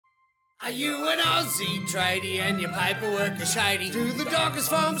Are you an Aussie tradie and your paperwork is shady? Do the dockers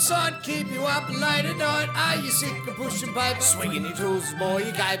farm side keep you up late at night? Are you sick of pushing paper, swinging your tools as more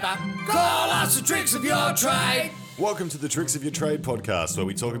you caper? Call us the tricks of your trade. Welcome to the Tricks of Your Trade podcast, where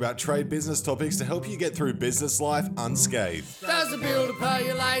we talk about trade business topics to help you get through business life unscathed. Does the builder pay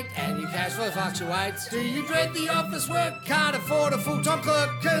you late and your cash flow fluctuates? Do you dread the office work? Can't afford a full-time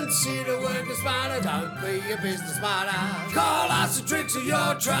clerk? Consider working smarter, don't be a business martyr. Call us the tricks of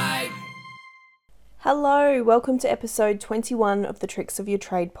your trade. Hello, welcome to episode 21 of the Tricks of Your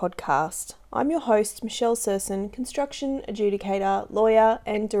Trade podcast. I'm your host, Michelle Serson, construction adjudicator, lawyer,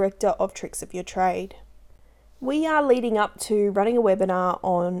 and director of Tricks of Your Trade. We are leading up to running a webinar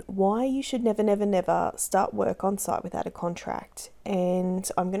on why you should never start work on site without a contract. And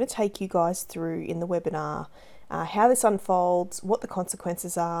I'm going to take you guys through in the webinar how this unfolds, what the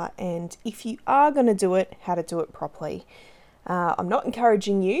consequences are, and if you are going to do it, how to do it properly. I'm not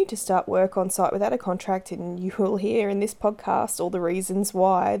encouraging you to start work on site without a contract, and you will hear in this podcast all the reasons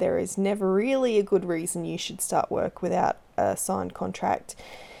why. There is never really a good reason you should start work without a signed contract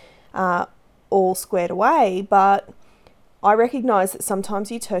all squared away, but I recognise that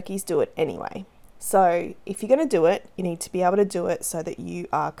sometimes you turkeys do it anyway. So if you're going to do it, you need to be able to do it so that you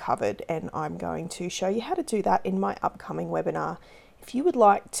are covered, and I'm going to show you how to do that in my upcoming webinar. If you would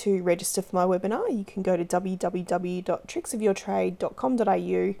like to register for my webinar, you can go to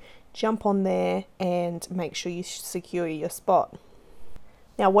www.tricksofyourtrade.com.au, jump on there and make sure you secure your spot.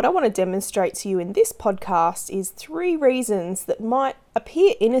 Now, what I want to demonstrate to you in this podcast is 3 reasons that might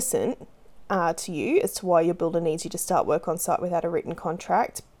appear innocent to you as to why your builder needs you to start work on site without a written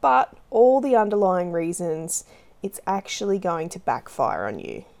contract, but all the underlying reasons it's actually going to backfire on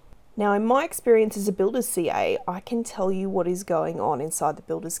you. Now, in my experience as a builder's CA, I can tell you what is going on inside the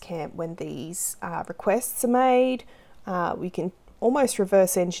builder's camp when these requests are made. We can almost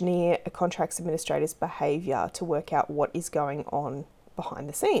reverse engineer a contracts administrator's behaviour to work out what is going on behind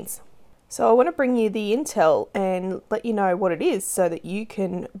the scenes. So I want to bring you the intel and let you know what it is so that you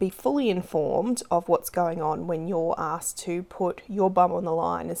can be fully informed of what's going on when you're asked to put your bum on the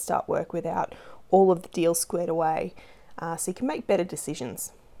line and start work without all of the deals squared away, so you can make better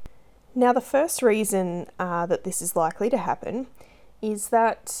decisions. Now, the first reason that this is likely to happen is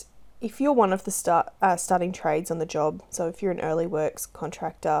that if you're one of the starting trades on the job, so if you're an early works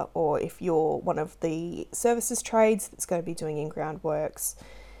contractor or if you're one of the services trades that's going to be doing in-ground works,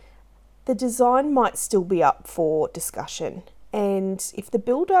 the design might still be up for discussion. And if the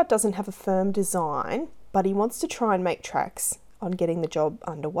builder doesn't have a firm design, but he wants to try and make tracks on getting the job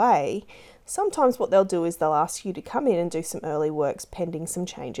underway, sometimes what they'll do is they'll ask you to come in and do some early works pending some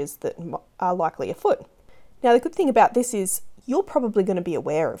changes that are likely afoot. Now, the good thing about this is you're probably going to be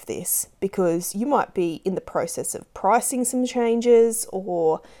aware of this because you might be in the process of pricing some changes,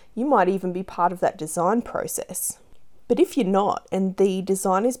 or you might even be part of that design process. But if you're not, and the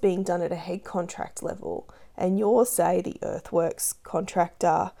design is being done at a head contract level, and you're, say, the earthworks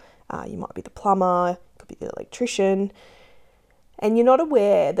contractor, you might be the plumber, could be the electrician, and you're not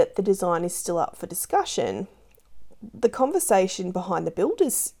aware that the design is still up for discussion, the conversation behind the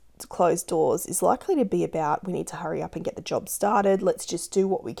builder's closed doors is likely to be about, we need to hurry up and get the job started. Let's just do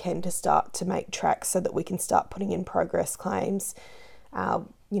what we can to start to make tracks so that we can start putting in progress claims.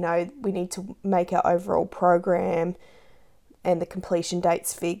 We need to make our overall program and the completion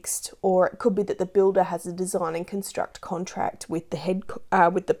date's fixed. Or it could be that the builder has a design and construct contract with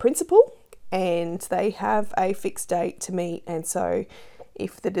the principal, and they have a fixed date to meet, and so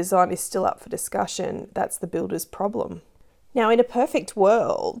if the design is still up for discussion, that's the builder's problem. Now, in a perfect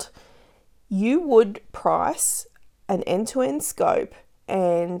world, you would price an end-to-end scope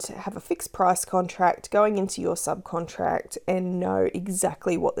and have a fixed price contract going into your subcontract and know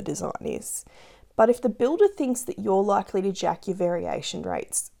exactly what the design is. But if the builder thinks that you're likely to jack your variation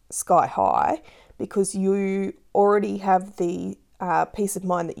rates sky high because you already have the peace of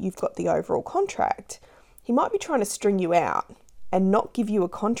mind that you've got the overall contract, he might be trying to string you out and not give you a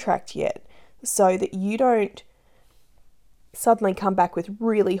contract yet so that you don't suddenly come back with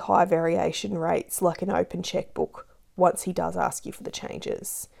really high variation rates like an open checkbook once he does ask you for the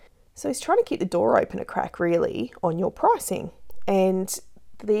changes. So he's trying to keep the door open a crack really on your pricing. And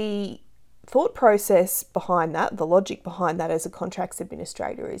the thought process behind that, the logic behind that as a contracts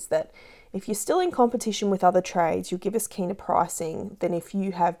administrator is that if you're still in competition with other trades, you'll give us keener pricing than if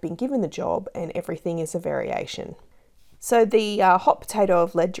you have been given the job and everything is a variation. So the hot potato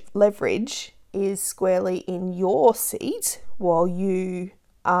of leverage is squarely in your seat while you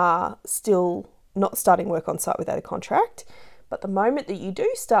are still not starting work on site without a contract. But the moment that you do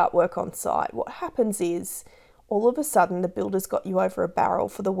start work on site, what happens is all of a sudden the builder's got you over a barrel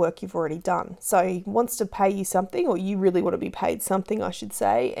for the work you've already done. So he wants to pay you something, or you really want to be paid something, I should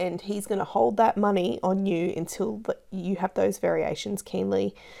say, and he's going to hold that money on you until you have those variations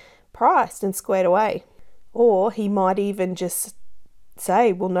keenly priced and squared away. Or he might even just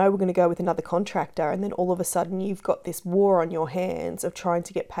say, well, no, we're going to go with another contractor, and then all of a sudden you've got this war on your hands of trying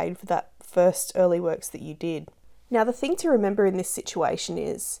to get paid for that first early works that you did. Now, the thing to remember in this situation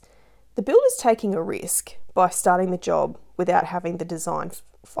is the builder's taking a risk by starting the job without having the design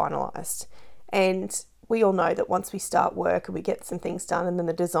finalised. And we all know that once we start work and we get some things done and then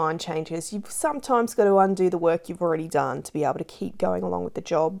the design changes, you've sometimes got to undo the work you've already done to be able to keep going along with the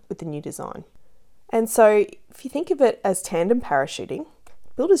job with the new design. And so if you think of it as tandem parachuting,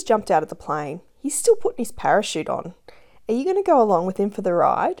 the builder's jumped out of the plane. He's still putting his parachute on. Are you going to go along with him for the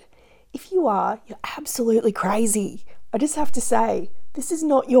ride? If you are, you're absolutely crazy. I just have to say, this is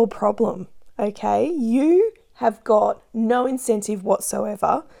not your problem, okay? You have got no incentive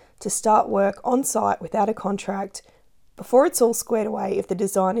whatsoever to start work on site without a contract before it's all squared away if the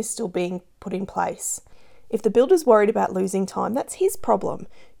design is still being put in place. If the builder's worried about losing time, that's his problem.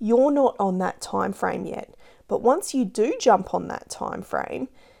 You're not on that time frame yet. But once you do jump on that time frame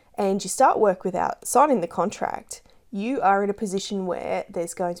and you start work without signing the contract, you are in a position where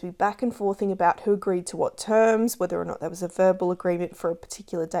there's going to be back and forthing about who agreed to what terms, whether or not there was a verbal agreement for a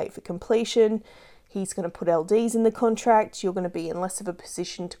particular date for completion. He's going to put LDs in the contract. You're going to be in less of a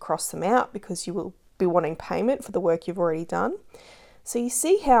position to cross them out because you will be wanting payment for the work you've already done. So you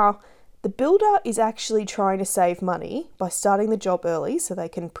see how the builder is actually trying to save money by starting the job early so they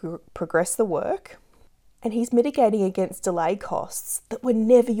can progress the work. And he's mitigating against delay costs that were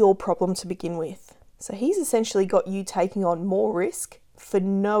never your problem to begin with. So he's essentially got you taking on more risk for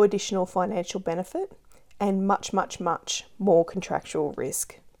no additional financial benefit and much, much, much more contractual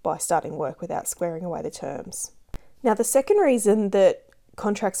risk by starting work without squaring away the terms. Now, the second reason that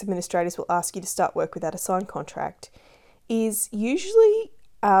contracts administrators will ask you to start work without a signed contract is usually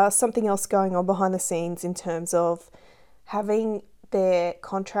something else going on behind the scenes in terms of having their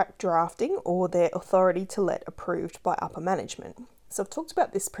contract drafting or their authority to let approved by upper management. So I've talked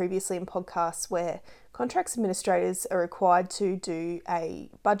about this previously in podcasts where contracts administrators are required to do a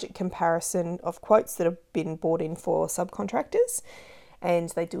budget comparison of quotes that have been brought in for subcontractors, and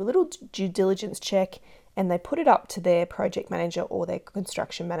they do a little due diligence check and they put it up to their project manager or their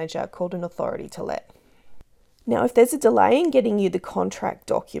construction manager called an authority to let. Now, if there's a delay in getting you the contract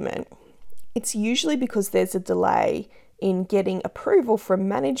document, it's usually because there's a delay in getting approval from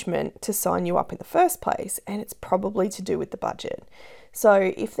management to sign you up in the first place, and it's probably to do with the budget. So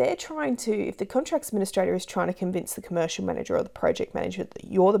if the contracts administrator is trying to convince the commercial manager or the project manager that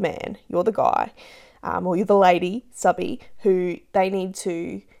you're the man, you're the guy, or you're the lady, subby, who they need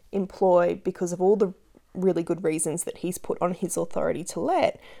to employ because of all the really good reasons that he's put on his authority to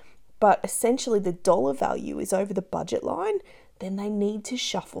let, but essentially the dollar value is over the budget line, then they need to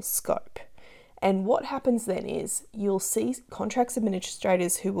shuffle scope. And what happens then is you'll see contracts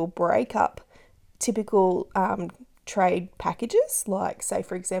administrators who will break up typical trade packages, like say,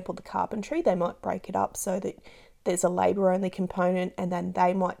 for example, the carpentry. They might break it up so that there's a labour only component and then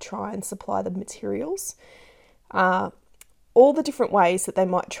they might try and supply the materials. All the different ways that they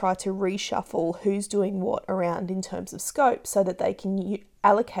might try to reshuffle who's doing what around in terms of scope so that they can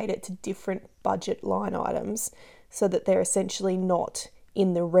allocate it to different budget line items so that they're essentially not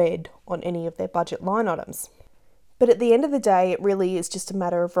in the red on any of their budget line items. But at the end of the day, it really is just a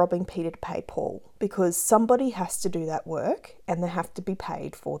matter of robbing Peter to pay Paul, because somebody has to do that work and they have to be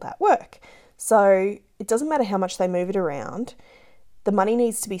paid for that work. So it doesn't matter how much they move it around, the money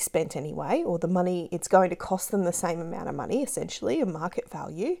needs to be spent anyway, or it's going to cost them the same amount of money, essentially, a market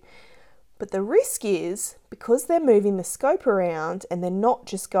value. But the risk is, because they're moving the scope around and they're not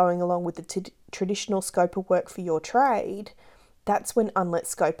just going along with the traditional scope of work for your trade, that's when unlet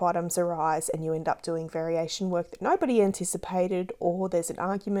scope items arise and you end up doing variation work that nobody anticipated, or there's an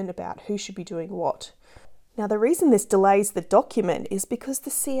argument about who should be doing what. Now, the reason this delays the document is because the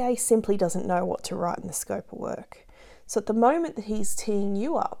CA simply doesn't know what to write in the scope of work. So at the moment that he's teeing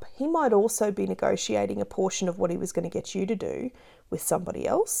you up, he might also be negotiating a portion of what he was going to get you to do with somebody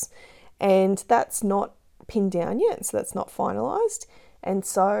else. And that's not pinned down yet, so that's not finalised. And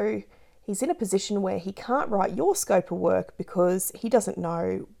so he's in a position where he can't write your scope of work because he doesn't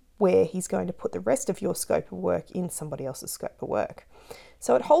know where he's going to put the rest of your scope of work in somebody else's scope of work.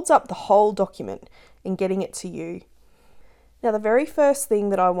 So it holds up the whole document in getting it to you. Now, the very first thing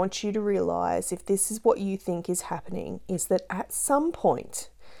that I want you to realise, if this is what you think is happening, is that at some point,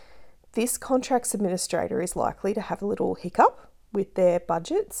 this contracts administrator is likely to have a little hiccup with their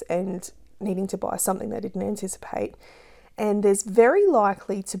budgets and needing to buy something they didn't anticipate. And there's very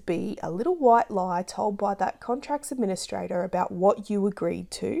likely to be a little white lie told by that contracts administrator about what you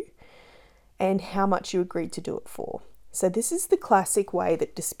agreed to and how much you agreed to do it for. So this is the classic way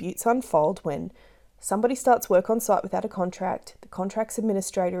that disputes unfold when somebody starts work on site without a contract, the contracts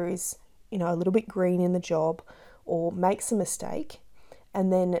administrator is, a little bit green in the job or makes a mistake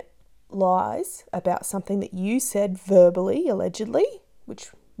and then lies about something that you said verbally, allegedly,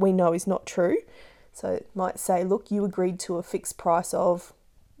 which we know is not true. So it might say, look, you agreed to a fixed price of,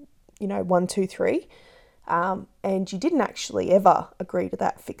 1, 2, 3. And you didn't actually ever agree to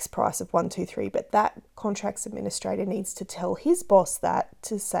that fixed price of 1, 2, 3, but that contracts administrator needs to tell his boss that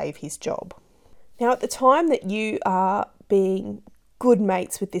to save his job. Now, at the time that you are being good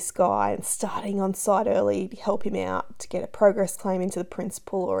mates with this guy and starting on site early to help him out to get a progress claim into the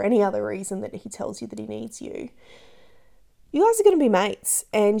principal or any other reason that he tells you that he needs you, you guys are going to be mates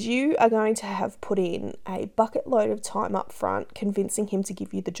and you are going to have put in a bucket load of time up front convincing him to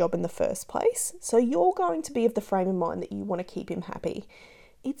give you the job in the first place. So you're going to be of the frame of mind that you want to keep him happy.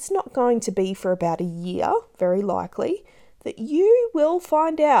 It's not going to be for about a year, very likely, that you will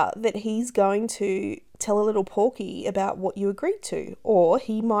find out that he's going to tell a little porky about what you agreed to. Or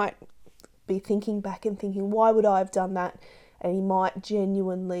he might be thinking back and thinking, why would I have done that? And he might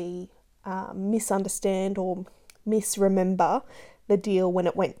genuinely misunderstand or misremember the deal when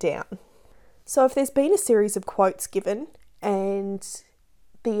it went down. So if there's been a series of quotes given and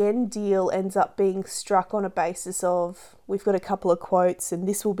the end deal ends up being struck on a basis of we've got a couple of quotes and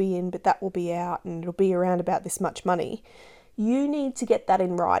this will be in but that will be out and it'll be around about this much money, you need to get that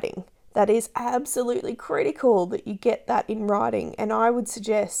in writing. That is absolutely critical that you get that in writing, and I would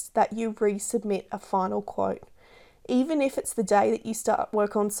suggest that you resubmit a final quote. Even if it's the day that you start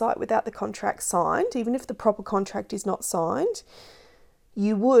work on site without the contract signed, even if the proper contract is not signed,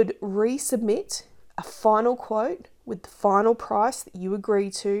 you would resubmit a final quote with the final price that you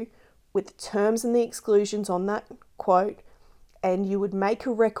agree to, with the terms and the exclusions on that quote, and you would make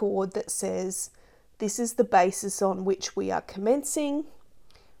a record that says, this is the basis on which we are commencing.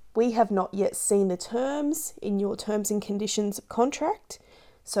 We have not yet seen the terms in your terms and conditions of contract.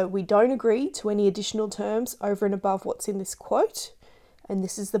 So we don't agree to any additional terms over and above what's in this quote, and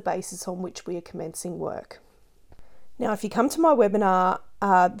this is the basis on which we are commencing work. Now, if you come to my webinar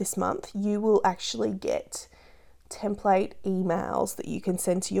this month, you will actually get template emails that you can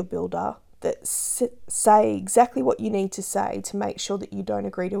send to your builder that say exactly what you need to say to make sure that you don't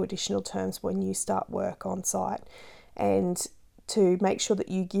agree to additional terms when you start work on site, and to make sure that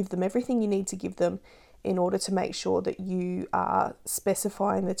you give them everything you need to give them in order to make sure that you are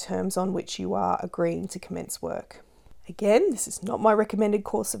specifying the terms on which you are agreeing to commence work. Again, this is not my recommended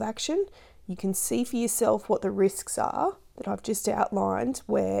course of action. You can see for yourself what the risks are that I've just outlined,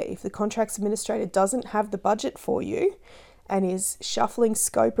 where if the contracts administrator doesn't have the budget for you and is shuffling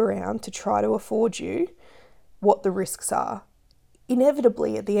scope around to try to afford you, what the risks are.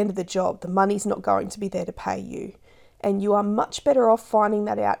 Inevitably, at the end of the job, the money's not going to be there to pay you. And you are much better off finding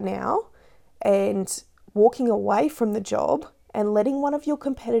that out now and walking away from the job and letting one of your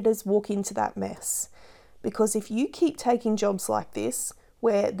competitors walk into that mess. Because if you keep taking jobs like this,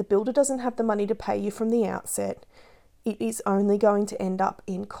 where the builder doesn't have the money to pay you from the outset, it is only going to end up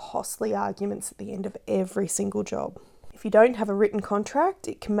in costly arguments at the end of every single job. If you don't have a written contract,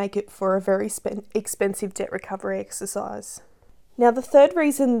 it can make it for a very expensive debt recovery exercise. Now, the third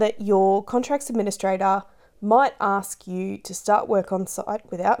reason that your contracts administrator might ask you to start work on site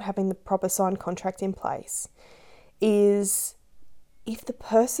without having the proper signed contract in place is if the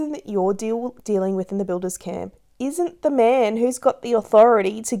person that you're dealing with in the builder's camp isn't the man who's got the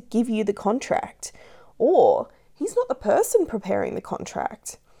authority to give you the contract, or he's not the person preparing the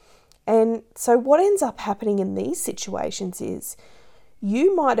contract. And so what ends up happening in these situations is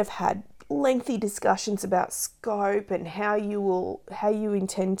you might have had lengthy discussions about scope and how you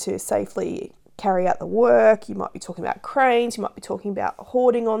intend to safely carry out the work. You might be talking about cranes, you might be talking about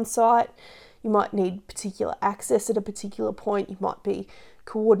hoarding on site, you might need particular access at a particular point, you might be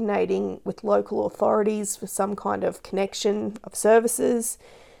coordinating with local authorities for some kind of connection of services,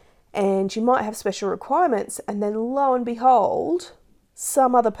 and you might have special requirements, and then lo and behold,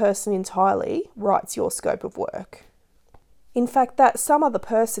 some other person entirely writes your scope of work. In fact, that some other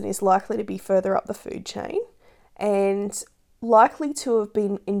person is likely to be further up the food chain and likely to have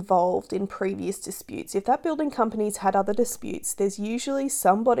been involved in previous disputes. If that building company's had other disputes, there's usually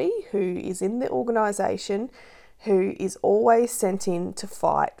somebody who is in the organisation who is always sent in to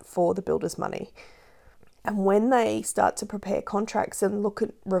fight for the builder's money. And when they start to prepare contracts and look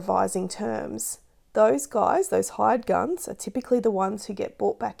at revising terms, those guys, those hired guns, are typically the ones who get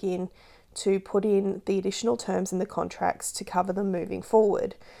brought back in to put in the additional terms in the contracts to cover them moving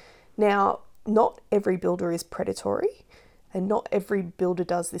forward. Now, not every builder is predatory, and not every builder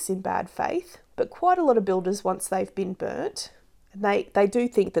does this in bad faith, but quite a lot of builders, once they've been burnt, and they do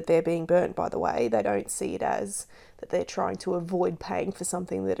think that they're being burnt, by the way. They don't see it as that they're trying to avoid paying for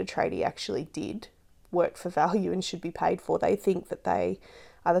something that a tradie actually did work for value and should be paid for. They think that they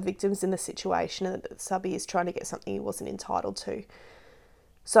are the victims in the situation and that the subby is trying to get something he wasn't entitled to.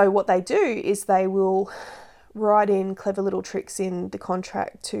 So what they do is they will write in clever little tricks in the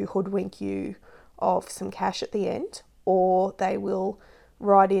contract to hoodwink you of some cash at the end, or they will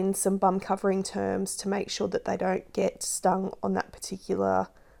write in some bum covering terms to make sure that they don't get stung on that particular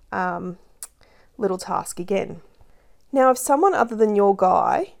little task again. Now, if someone other than your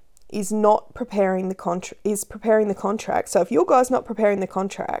guy is not preparing the contract, so if your guy's not preparing the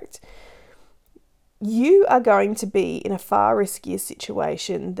contract, you are going to be in a far riskier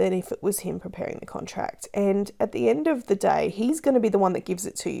situation than if it was him preparing the contract. And at the end of the day, he's going to be the one that gives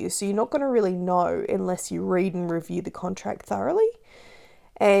it to you. So you're not going to really know unless you read and review the contract thoroughly.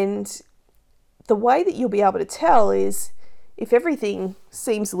 And the way that you'll be able to tell is if everything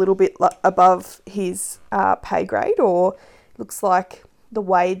seems a little bit above his pay grade, or looks like the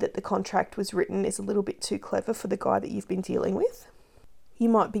way that the contract was written is a little bit too clever for the guy that you've been dealing with. You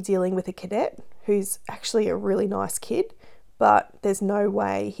might be dealing with a cadet who's actually a really nice kid, but there's no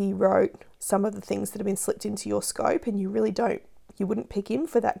way he wrote some of the things that have been slipped into your scope, and you wouldn't pick him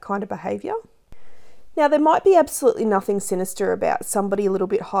for that kind of behaviour. Now, there might be absolutely nothing sinister about somebody a little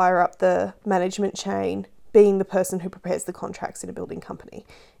bit higher up the management chain being the person who prepares the contracts in a building company.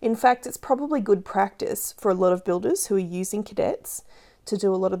 In fact, it's probably good practice for a lot of builders who are using cadets to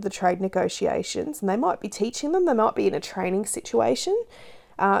do a lot of the trade negotiations, and they might be teaching them, they might be in a training situation.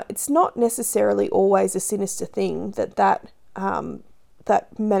 It's not necessarily always a sinister thing that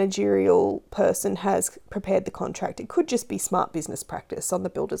managerial person has prepared the contract. It could just be smart business practice on the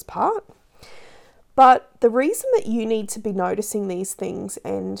builder's part. But the reason that you need to be noticing these things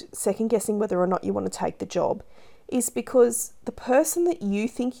and second guessing whether or not you want to take the job is because the person that you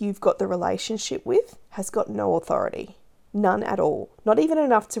think you've got the relationship with has got no authority. None at all. Not even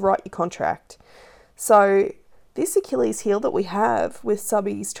enough to write your contract. So this Achilles heel that we have with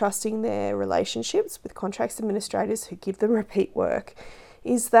subbies trusting their relationships with contracts administrators who give them repeat work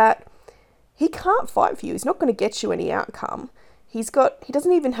is that he can't fight for you. He's not going to get you any outcome. He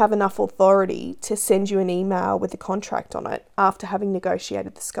doesn't even have enough authority to send you an email with a contract on it after having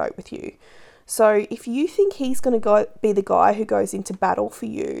negotiated the scope with you. So if you think he's going to be the guy who goes into battle for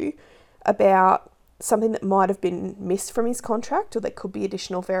you about something that might have been missed from his contract, or there could be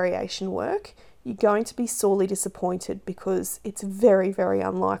additional variation work, you're going to be sorely disappointed, because it's very, very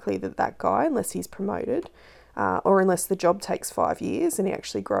unlikely that guy, unless he's promoted, or unless the job takes 5 years and he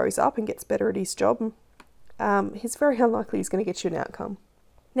actually grows up and gets better at his job, it's very unlikely he's going to get you an outcome.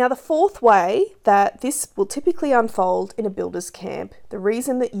 Now, the fourth way that this will typically unfold in a builder's camp, the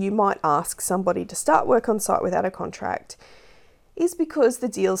reason that you might ask somebody to start work on site without a contract, is because the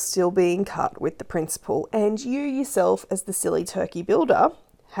deal's still being cut with the principal, and you yourself, as the silly turkey builder,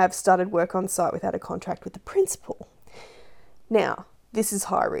 have started work on site without a contract with the principal. Now, this is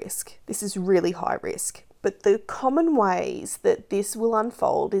high risk. This is really high risk. But the common ways that this will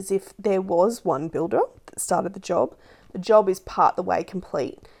unfold is if there was one builder that started the job is part the way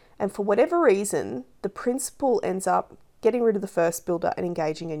complete, and for whatever reason, the principal ends up getting rid of the first builder and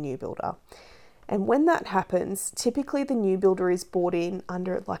engaging a new builder. And when that happens, typically the new builder is brought in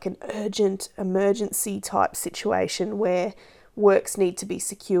under like an urgent emergency type situation where works need to be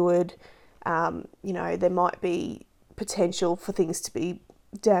secured. There might be potential for things to be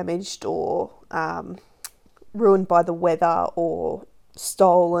damaged or ruined by the weather or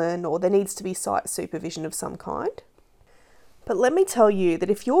stolen, or there needs to be site supervision of some kind. But let me tell you that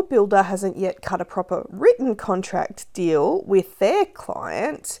if your builder hasn't yet cut a proper written contract deal with their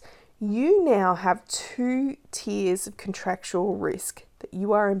client, you now have 2 tiers of contractual risk that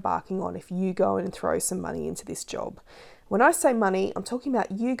you are embarking on if you go in and throw some money into this job. When I say money, I'm talking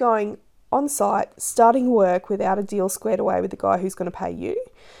about you going on site, starting work without a deal squared away with the guy who's going to pay you.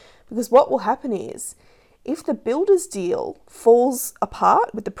 Because what will happen is, if the builder's deal falls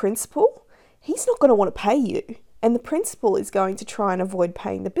apart with the principal, he's not going to want to pay you. And the principal is going to try and avoid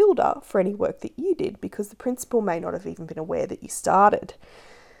paying the builder for any work that you did, because the principal may not have even been aware that you started.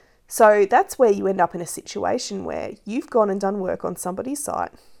 So that's where you end up in a situation where you've gone and done work on somebody's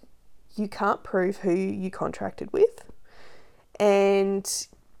site. You can't prove who you contracted with, and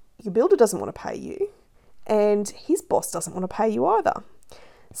your builder doesn't want to pay you, and his boss doesn't want to pay you either.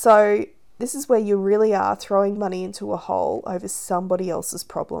 So This is where you really are throwing money into a hole over somebody else's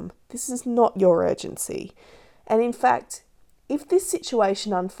problem. This is not your urgency. And in fact, if this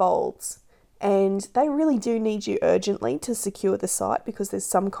situation unfolds and they really do need you urgently to secure the site because there's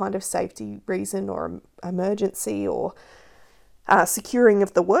some kind of safety reason or emergency or securing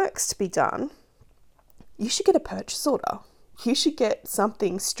of the works to be done, you should get a purchase order. You should get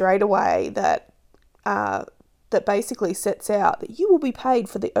something straight away that basically sets out that you will be paid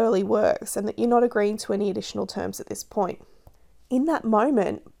for the early works and that you're not agreeing to any additional terms at this point. In that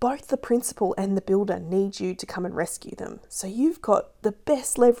moment, both the principal and the builder need you to come and rescue them. So you've got the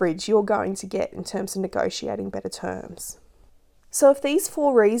best leverage you're going to get in terms of negotiating better terms. So if these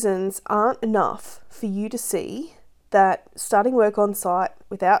 4 reasons aren't enough for you to see that starting work on site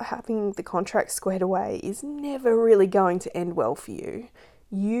without having the contract squared away is never really going to end well for you,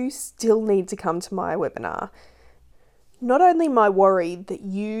 you still need to come to my webinar. Not only am I worried that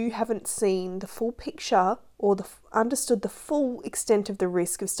you haven't seen the full picture or understood the full extent of the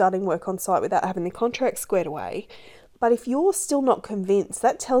risk of starting work on site without having the contract squared away, but if you're still not convinced,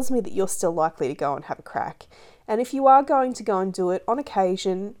 that tells me that you're still likely to go and have a crack. And if you are going to go and do it on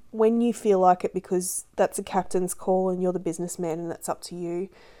occasion, when you feel like it, because that's a captain's call and you're the businessman and that's up to you,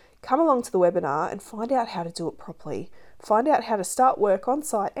 come along to the webinar and find out how to do it properly. Find out how to start work on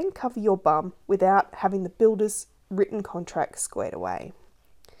site and cover your bum without having the builder's written contract squared away.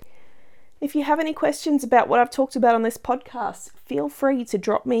 If you have any questions about what I've talked about on this podcast, feel free to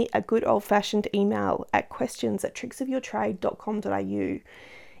drop me a good old-fashioned email at questions@tricksofyourtrade.com.au.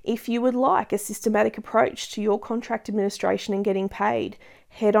 If you would like a systematic approach to your contract administration and getting paid,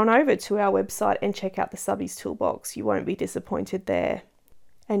 head on over to our website and check out the Subbies Toolbox. You won't be disappointed there.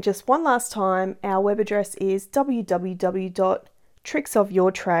 And just one last time, our web address is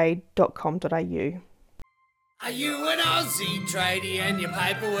www.tricksofyourtrade.com.au. Are you an Aussie tradie and your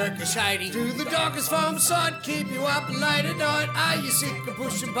paperwork is shady? Do the dockers farm side keep you up late at night? Are you sick of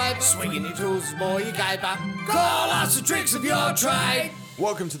pushing paper, swinging your tools more you caper? Call us the tricks of your trade.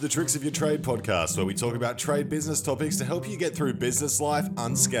 Welcome to the Tricks of Your Trade podcast, where we talk about trade business topics to help you get through business life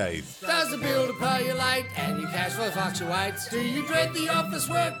unscathed. Does the builder pay you late and your cash flow fluctuates? Do you dread the office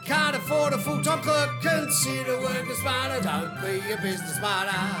work? Can't afford a full-time clerk? Consider working smarter. Don't be a business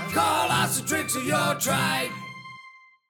martyr. Call us the tricks of your trade.